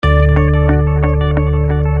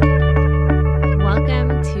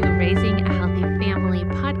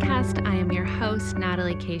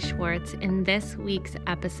Schwartz. In this week's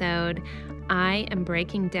episode, I am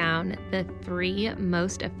breaking down the 3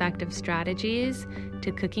 most effective strategies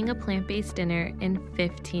to cooking a plant-based dinner in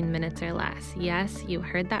 15 minutes or less. Yes, you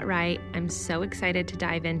heard that right. I'm so excited to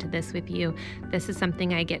dive into this with you. This is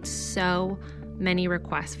something I get so many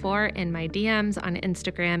requests for in my DMs on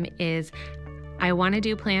Instagram is I want to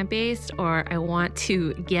do plant-based or I want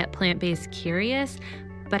to get plant-based curious,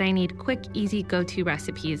 but I need quick, easy, go-to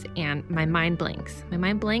recipes, and my mind blanks. My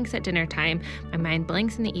mind blanks at dinner time. My mind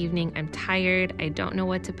blanks in the evening. I'm tired. I don't know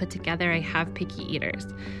what to put together. I have picky eaters.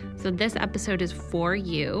 So this episode is for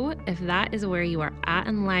you. If that is where you are at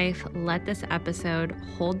in life, let this episode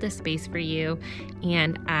hold the space for you.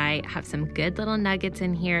 And I have some good little nuggets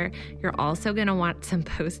in here. You're also going to want some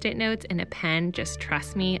Post-it notes and a pen. Just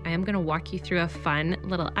trust me. I am going to walk you through a fun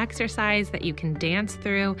little exercise that you can dance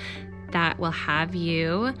through that will have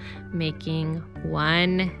you making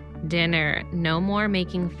one dinner. No more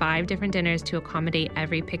making 5 different dinners to accommodate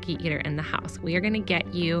every picky eater in the house. We are going to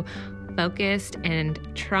get you focused and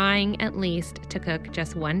trying at least to cook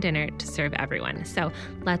just one dinner to serve everyone. So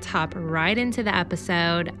let's hop right into the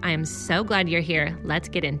episode. I'm so glad you're here. Let's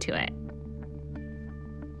get into it.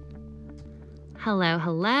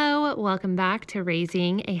 Hello. Welcome back to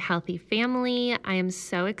Raising a Healthy Family. I am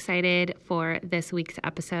so excited for this week's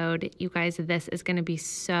episode. You guys, this is going to be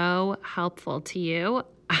so helpful to you.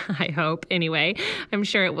 I hope anyway. I'm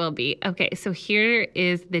sure it will be. Okay, so here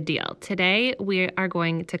is the deal. Today, we are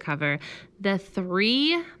going to cover the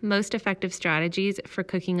 3 most effective strategies for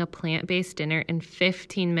cooking a plant-based dinner in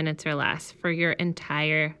 15 minutes or less for your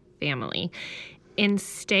entire family. And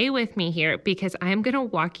stay with me here because I'm going to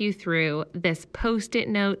walk you through this Post-it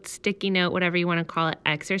note, sticky note, whatever you want to call it,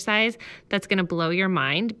 exercise that's going to blow your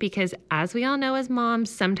mind because as we all know as moms,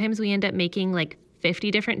 sometimes we end up making like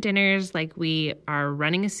 50 different dinners, like we are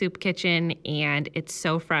running a soup kitchen and it's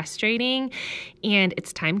so frustrating and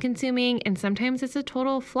it's time consuming and sometimes it's a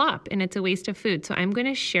total flop and it's a waste of food. So I'm going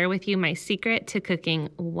to share with you my secret to cooking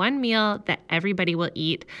one meal that everybody will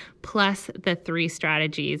eat plus the 3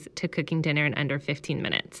 strategies to cooking dinner in under 15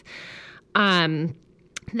 minutes.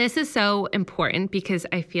 This is so important because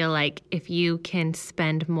I feel like if you can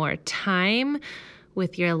spend more time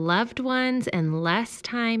with your loved ones and less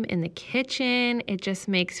time in the kitchen, it just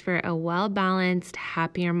makes for a well-balanced,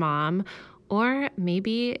 happier mom. Or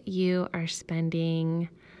maybe you are spending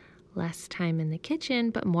less time in the kitchen,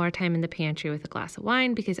 but more time in the pantry with a glass of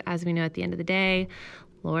wine because as we know at the end of the day,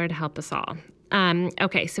 Lord help us all.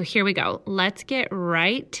 Okay, so here we go. Let's get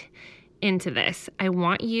right into this. I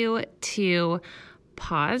want you to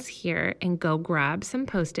pause here and go grab some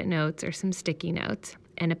Post-it notes or some sticky notes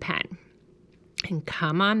and a pen. And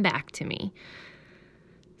come on back to me.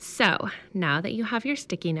 So now that you have your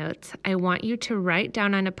sticky notes, I want you to write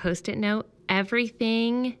down on a Post-it note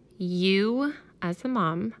everything you, as the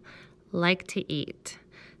mom, like to eat.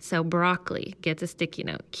 So broccoli gets a sticky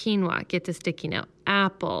note, quinoa gets a sticky note,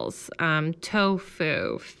 apples,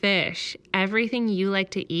 tofu, fish, everything you like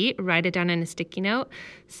to eat, write it down in a sticky note,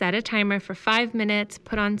 set a timer for 5 minutes,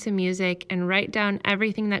 put on some music, and write down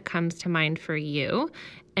everything that comes to mind for you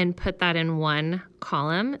and put that in one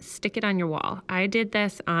column, stick it on your wall. I did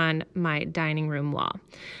this on my dining room wall.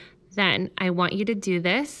 Then I want you to do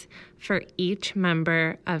this for each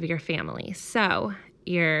member of your family. So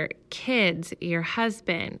your kids, your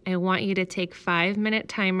husband, I want you to take 5-minute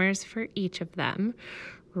timers for each of them.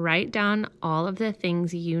 Write down all of the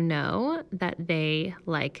things you know that they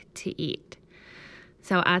like to eat.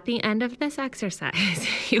 So at the end of this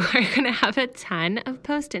exercise, you are going to have a ton of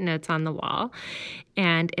Post-it notes on the wall,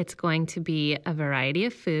 and it's going to be a variety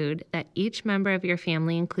of food that each member of your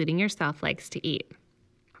family, including yourself, likes to eat.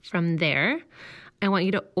 From there, I want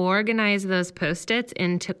you to organize those Post-its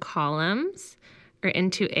into columns or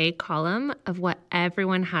into a column of what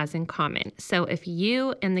everyone has in common. So if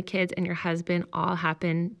you and the kids and your husband all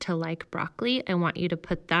happen to like broccoli, I want you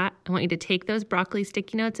to take those broccoli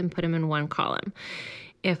sticky notes and put them in one column.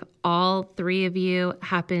 If all 3 of you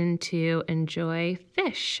happen to enjoy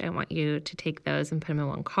fish, I want you to take those and put them in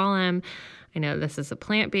one column. I know this is a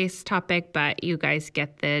plant-based topic, but you guys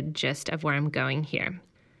get the gist of where I'm going here.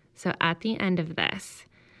 So at the end of this,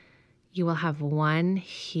 you will have one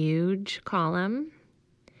huge column.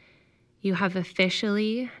 You have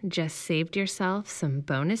officially just saved yourself some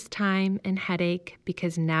bonus time and headache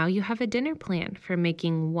because now you have a dinner plan for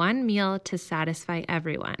making one meal to satisfy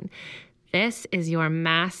everyone. This is your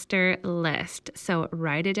master list. So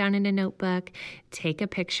write it down in a notebook, take a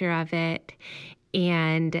picture of it,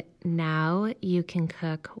 And now you can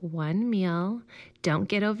cook one meal. Don't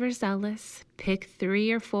get overzealous. Pick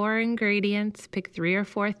 3 or 4 ingredients. Pick 3 or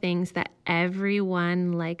 4 things that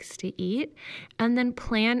everyone likes to eat. And then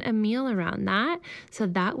plan a meal around that. So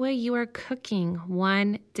that way you are cooking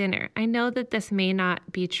one dinner. I know that this may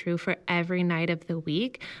not be true for every night of the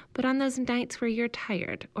week, but on those nights where you're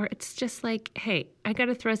tired, or it's just like, hey, I got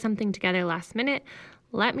to throw something together last minute.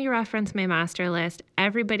 Let me reference my master list.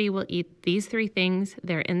 Everybody will eat these 3 things.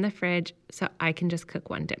 They're in the fridge, so I can just cook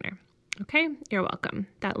one dinner. Okay? You're welcome.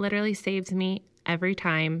 That literally saves me every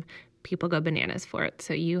time. People go bananas for it,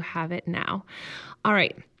 so you have it now. All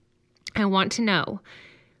right. I want to know.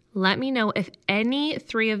 Let me know if any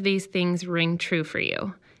 3 of these things ring true for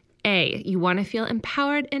you. A, you want to feel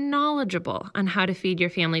empowered and knowledgeable on how to feed your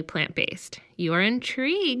family plant-based. You are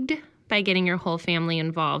intrigued by getting your whole family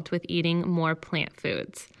involved with eating more plant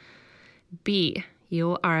foods. B,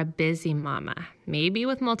 you are a busy mama, maybe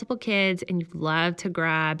with multiple kids, and you love to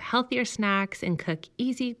grab healthier snacks and cook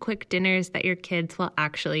easy, quick dinners that your kids will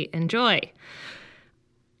actually enjoy.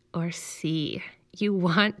 Or C, you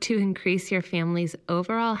want to increase your family's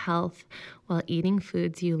overall health while eating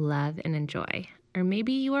foods you love and enjoy. Or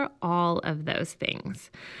maybe you are all of those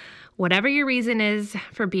things. Whatever your reason is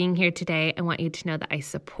for being here today, I want you to know that I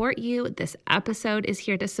support you. This episode is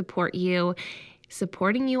here to support you,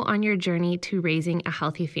 supporting you on your journey to raising a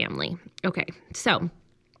healthy family. Okay, so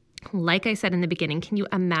like I said in the beginning, can you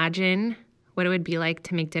imagine what it would be like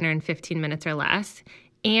to make dinner in 15 minutes or less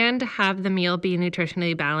and have the meal be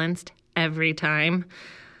nutritionally balanced every time?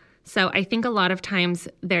 So I think a lot of times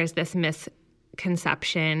there's this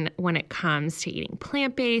misconception when it comes to eating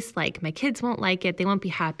plant-based, like my kids won't like it, they won't be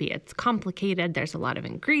happy, it's complicated, there's a lot of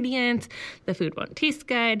ingredients, the food won't taste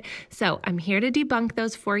good. So I'm here to debunk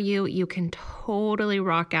those for you. You can totally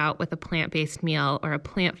rock out with a plant-based meal or a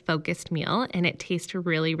plant-focused meal, and it tastes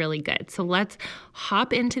really, really good. So let's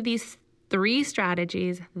hop into these 3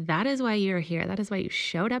 strategies. That is why you're here. That is why you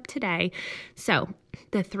showed up today. So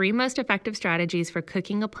the 3 most effective strategies for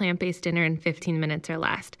cooking a plant-based dinner in 15 minutes or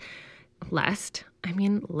less. Less.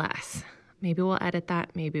 Maybe we'll edit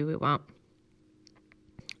that. Maybe we won't.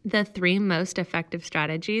 The 3 most effective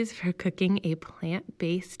strategies for cooking a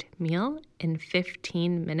plant-based meal in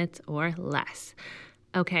 15 minutes or less.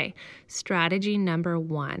 Okay, strategy number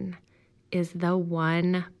 1 is the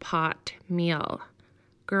one-pot meal.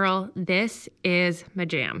 Girl, this is my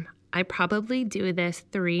jam. I probably do this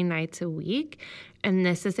 3 nights a week, and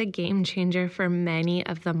this is a game changer for many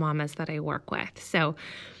of the mamas that I work with. So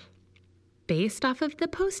based off of the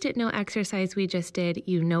Post-it note exercise we just did,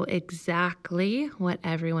 you know exactly what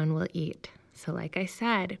everyone will eat. So like I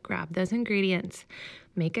said, grab those ingredients,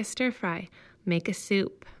 make a stir fry, make a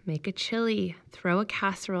soup, make a chili, throw a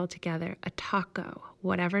casserole together, a taco,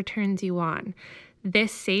 whatever turns you on.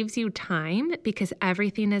 This saves you time because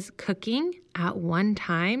everything is cooking at one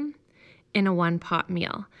time in a one-pot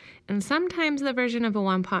meal. And sometimes the version of a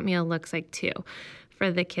one-pot meal looks like 2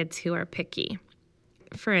 for the kids who are picky.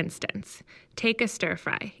 For instance, take a stir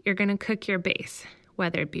fry. You're going to cook your base,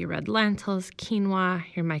 whether it be red lentils, quinoa,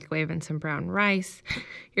 you're microwaving some brown rice.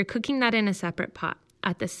 You're cooking that in a separate pot.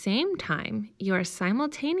 At the same time, you are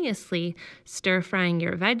simultaneously stir frying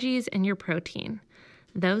your veggies and your protein.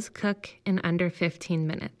 Those cook in under 15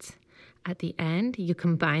 minutes. At the end, you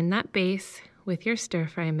combine that base with your stir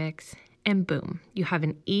fry mix, and boom, you have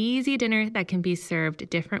an easy dinner that can be served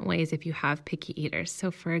different ways if you have picky eaters.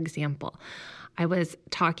 So for example, I was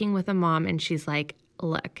talking with a mom and she's like,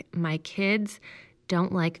 look, my kids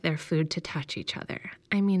don't like their food to touch each other.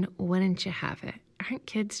 I mean, wouldn't you have it? Aren't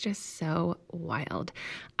kids just so wild?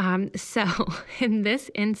 So in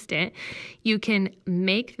this instant, you can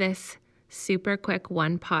make this super quick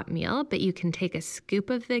one-pot meal, but you can take a scoop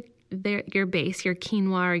of your base, your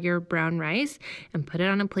quinoa or your brown rice, and put it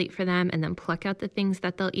on a plate for them, and then pluck out the things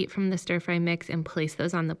that they'll eat from the stir-fry mix and place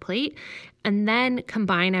those on the plate, and then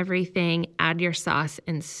combine everything, add your sauce,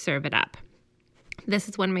 and serve it up. This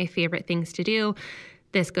is one of my favorite things to do.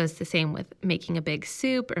 This goes the same with making a big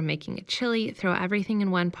soup or making a chili. Throw everything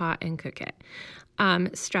in one pot and cook it.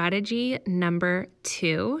 Strategy number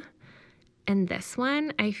 2, and this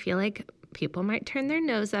one I feel like people might turn their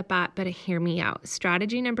nose up at, but hear me out.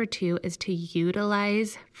 Strategy number 2 is to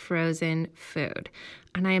utilize frozen food.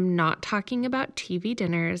 And I am not talking about TV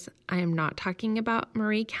dinners. I am not talking about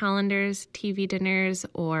Marie Callender's TV dinners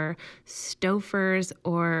or Stouffer's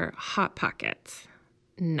or Hot Pockets.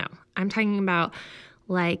 No, I'm talking about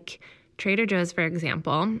like Trader Joe's, for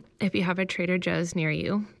example. If you have a Trader Joe's near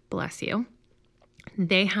you, bless you.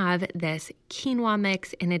 They have this quinoa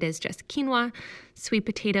mix, and it is just quinoa, sweet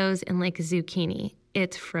potatoes, and like zucchini.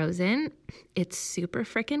 It's frozen, it's super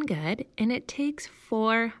freaking good, and it takes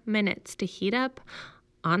 4 minutes to heat up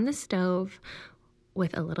on the stove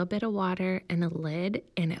with a little bit of water and a lid,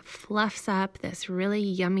 and it fluffs up this really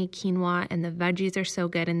yummy quinoa, and the veggies are so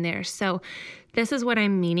good in there. So this is what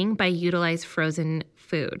I'm meaning by utilize frozen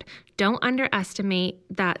food. Don't underestimate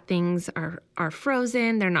that things are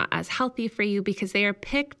frozen. They're not as healthy for you because they are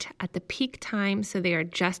picked at the peak time, so they are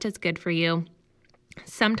just as good for you.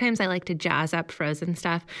 Sometimes I like to jazz up frozen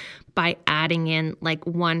stuff by adding in like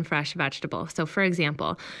one fresh vegetable. So for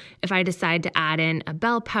example, if I decide to add in a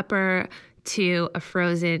bell pepper to a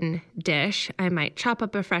frozen dish, I might chop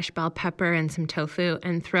up a fresh bell pepper and some tofu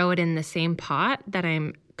and throw it in the same pot that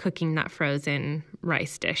I'm cooking that frozen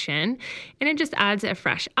rice dish in. And it just adds a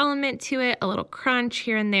fresh element to it, a little crunch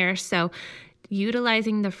here and there. So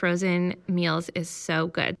utilizing the frozen meals is so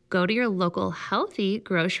good. Go to your local healthy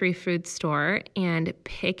grocery food store and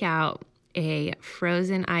pick out a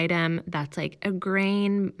frozen item that's like a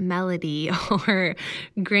grain melody or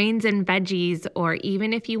grains and veggies, or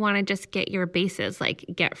even if you want to just get your bases, like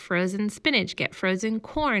get frozen spinach, get frozen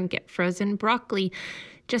corn, get frozen broccoli,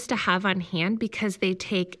 just to have on hand because they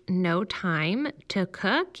take no time to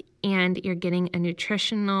cook and you're getting a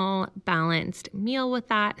nutritional balanced meal with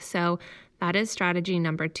that. So that is strategy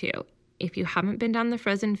number 2. If you haven't been down the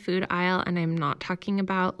frozen food aisle, and I'm not talking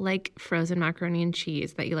about like frozen macaroni and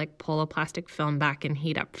cheese that you like pull a plastic film back and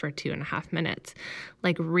heat up for 2.5 minutes,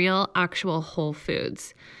 like real actual whole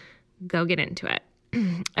foods, go get into it.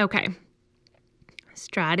 Okay.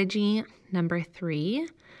 Strategy number 3.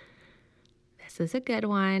 This is a good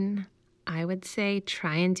one. I would say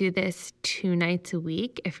try and do this 2 nights a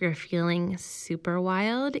week. If you're feeling super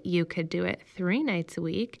wild, you could do it 3 nights a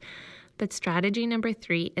week. But strategy number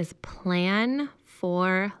 3 is plan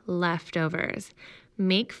for leftovers.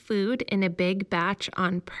 Make food in a big batch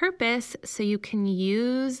on purpose so you can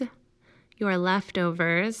use your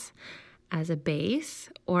leftovers as a base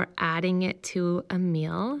or adding it to a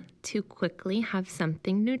meal to quickly have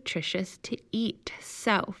something nutritious to eat.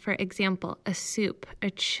 So, for example, a soup,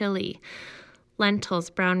 a chili,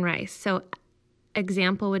 lentils, brown rice. So,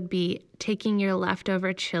 example would be taking your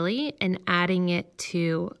leftover chili and adding it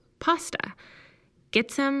to pasta.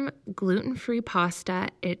 Get some gluten-free pasta.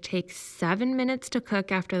 It takes 7 minutes to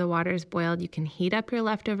cook after the water is boiled. You can heat up your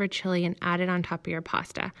leftover chili and add it on top of your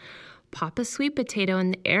pasta. Pop a sweet potato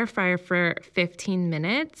in the air fryer for 15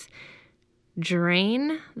 minutes.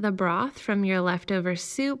 Drain the broth from your leftover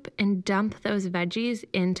soup and dump those veggies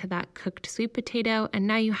into that cooked sweet potato. And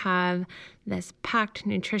now you have this packed,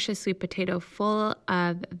 nutritious sweet potato full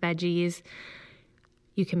of veggies.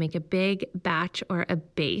 You can make a big batch or a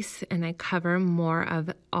base, and I cover more of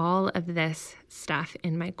all of this stuff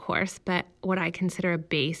in my course. But what I consider a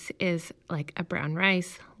base is like a brown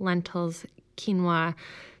rice, lentils, quinoa,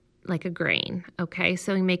 like a grain. Okay,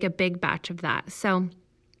 so we make a big batch of that. So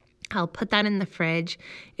I'll put that in the fridge.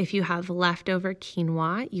 If you have leftover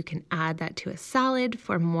quinoa, you can add that to a salad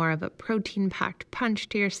for more of a protein-packed punch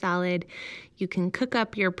to your salad. You can cook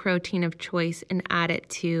up your protein of choice and add it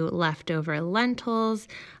to leftover lentils.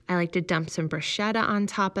 I like to dump some bruschetta on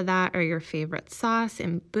top of that or your favorite sauce,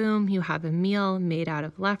 and boom, you have a meal made out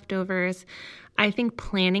of leftovers. I think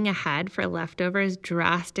planning ahead for leftovers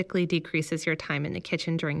drastically decreases your time in the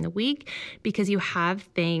kitchen during the week because you have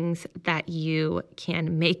things that you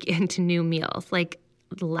can make into new meals. Like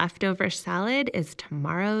leftover salad is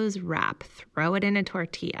tomorrow's wrap. Throw it in a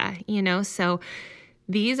tortilla, So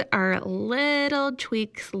these are little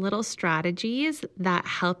tweaks, little strategies that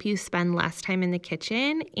help you spend less time in the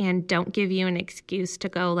kitchen and don't give you an excuse to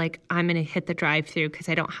go like, I'm going to hit the drive-thru because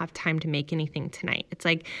I don't have time to make anything tonight. It's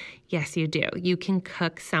like, yes, you do. You can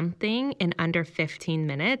cook something in under 15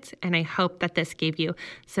 minutes, and I hope that this gave you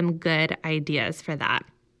some good ideas for that.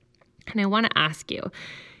 And I want to ask you,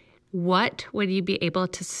 what would you be able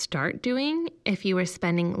to start doing if you were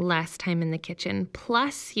spending less time in the kitchen,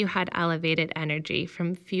 plus you had elevated energy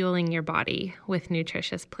from fueling your body with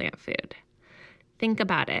nutritious plant food? Think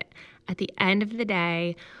about it. At the end of the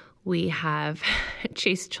day, we have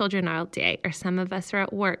chased children all day, or some of us are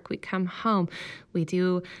at work. We come home, we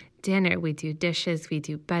do dinner, we do dishes, we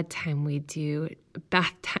do bedtime, we do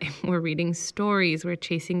bath time, we're reading stories, we're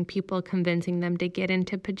chasing people, convincing them to get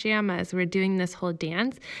into pajamas, we're doing this whole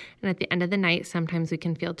dance. And at the end of the night, sometimes we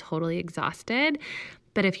can feel totally exhausted.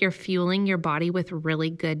 But if you're fueling your body with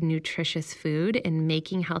really good, nutritious food and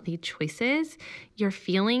making healthy choices, you're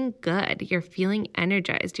feeling good, you're feeling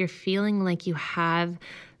energized, you're feeling like you have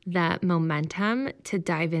that momentum to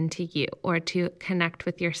dive into you or to connect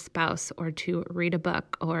with your spouse or to read a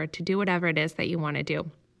book or to do whatever it is that you want to do.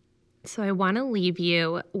 So I want to leave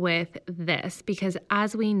you with this because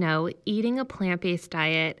as we know, eating a plant-based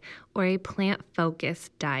diet or a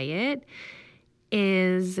plant-focused diet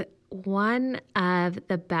is one of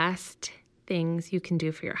the best things you can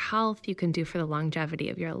do for your health, you can do for the longevity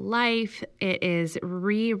of your life. It is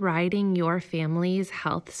rewriting your family's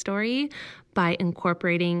health story by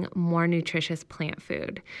incorporating more nutritious plant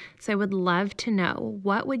food. So I would love to know,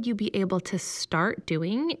 what would you be able to start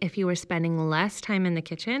doing if you were spending less time in the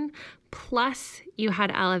kitchen, plus you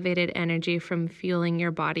had elevated energy from fueling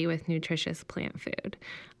your body with nutritious plant food?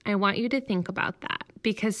 I want you to think about that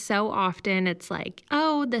because so often it's like,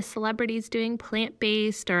 oh, the celebrity's doing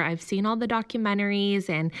plant-based, or I've seen all the documentaries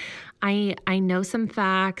and I know some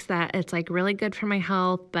facts that it's like really good for my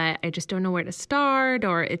health, but I just don't know where to start,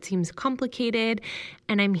 or it seems complicated.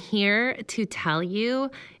 And I'm here to tell you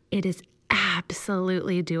it is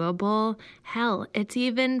absolutely doable. Hell, it's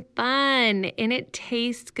even fun and it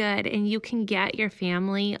tastes good and you can get your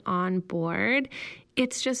family on board.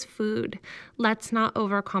 It's just food. Let's not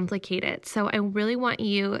overcomplicate it. So I really want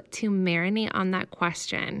you to marinate on that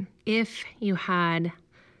question. If you had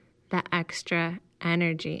the extra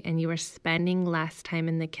energy and you were spending less time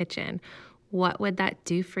in the kitchen, what would that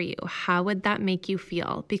do for you? How would that make you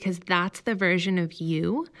feel? Because that's the version of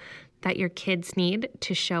you that your kids need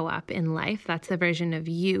to show up in life. That's the version of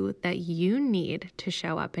you that you need to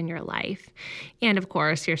show up in your life. And of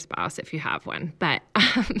course, your spouse, if you have one. But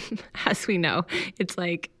as we know, it's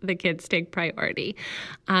like the kids take priority.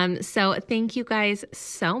 So thank you guys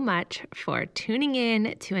so much for tuning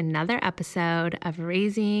in to another episode of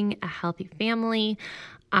Raising a Healthy Family.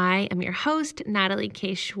 I am your host, Natalie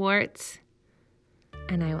K. Schwartz,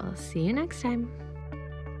 and I will see you next time.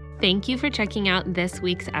 Thank you for checking out this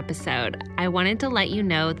week's episode. I wanted to let you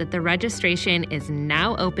know that the registration is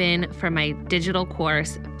now open for my digital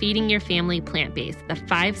course, Feeding Your Family Plant-Based, the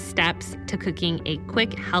 5 steps to cooking a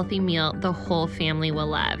quick, healthy meal the whole family will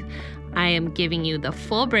love. I am giving you the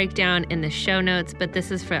full breakdown in the show notes, but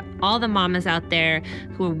this is for all the mamas out there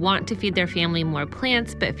who want to feed their family more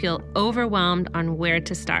plants but feel overwhelmed on where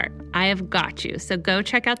to start. I have got you. So go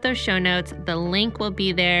check out those show notes. The link will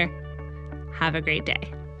be there. Have a great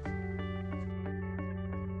day.